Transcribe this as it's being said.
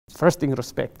first thing,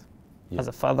 respect. Yeah. As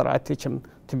a father, I teach him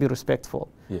to be respectful,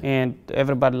 Yeah. and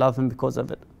everybody loves him because of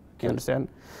it. You understand?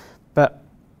 But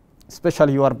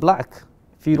especially you are black,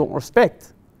 if you don't respect,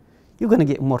 you're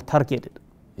gonna get more targeted.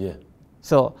 Yeah.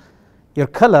 So your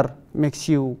color makes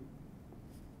you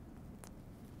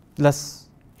less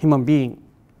human being.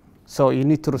 So you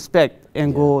need to respect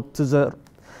and go to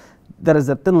there is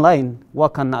a thin line,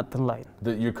 walk on that thin line.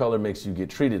 Your color makes you get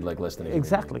treated like less than a human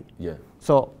Exactly. being. Yeah.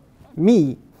 So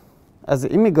me, as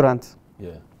an immigrant,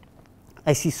 Yeah.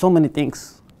 I see so many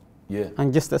things. Yeah.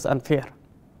 And just as unfair.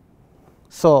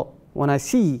 So when I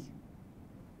see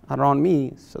around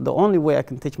me, so the only way I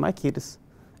can teach my kids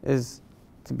is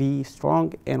to be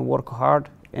strong and work hard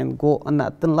and go on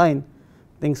that thin line,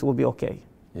 things will be okay.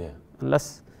 Yeah.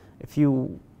 Unless if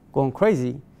you going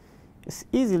crazy, it's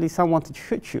easily someone to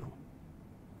shoot you.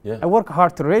 Yeah. I work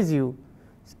hard to raise you.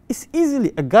 It's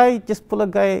easily a guy just pull a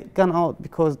gun out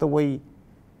because the way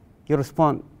you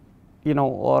respond, you know,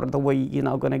 or the way you're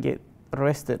not gonna get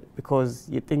arrested because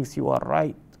you think you are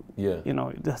right. Yeah. You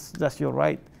know, that's your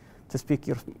right to speak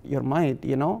your mind.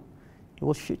 You know, he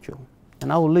will shoot you,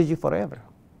 and I will lose you forever.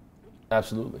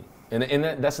 Absolutely. And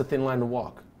that's a thin line to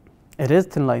walk. It is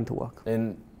thin line to walk.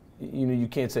 And you know, you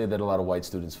can't say that a lot of white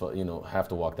students, you know, have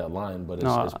to walk that line. But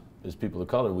as people of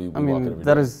color, we walk it every day.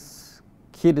 There is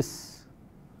kids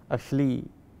actually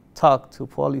talk to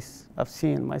police. I've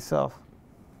seen myself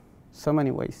so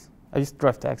many ways. I just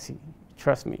drive taxi.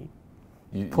 Trust me.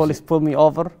 Police pull me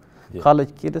over. Yeah.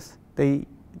 College kids, they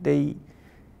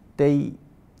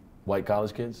white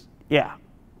college kids? Yeah,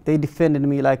 they defended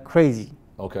me like crazy.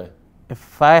 Okay.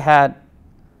 If I had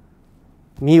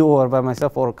me or by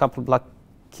myself or a couple black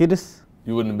kids,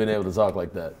 you wouldn't have been able to talk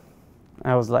like that.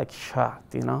 I was like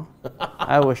shocked, you know.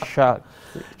 I was shocked.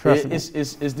 Trust me.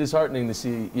 It's disheartening to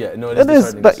see. Yeah, no, it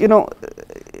is. But you know,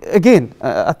 again,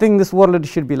 I think this world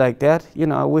should be like that. You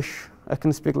know, I wish I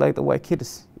can speak like the white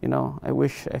kids. You know, I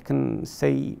wish I can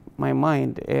say my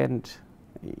mind and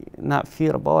not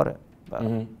fear about it. But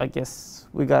I guess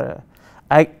we gotta.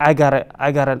 I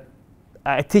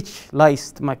teach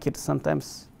lies to my kids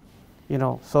sometimes. You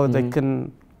know, so they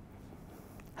can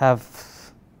have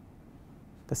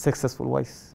the successful ways.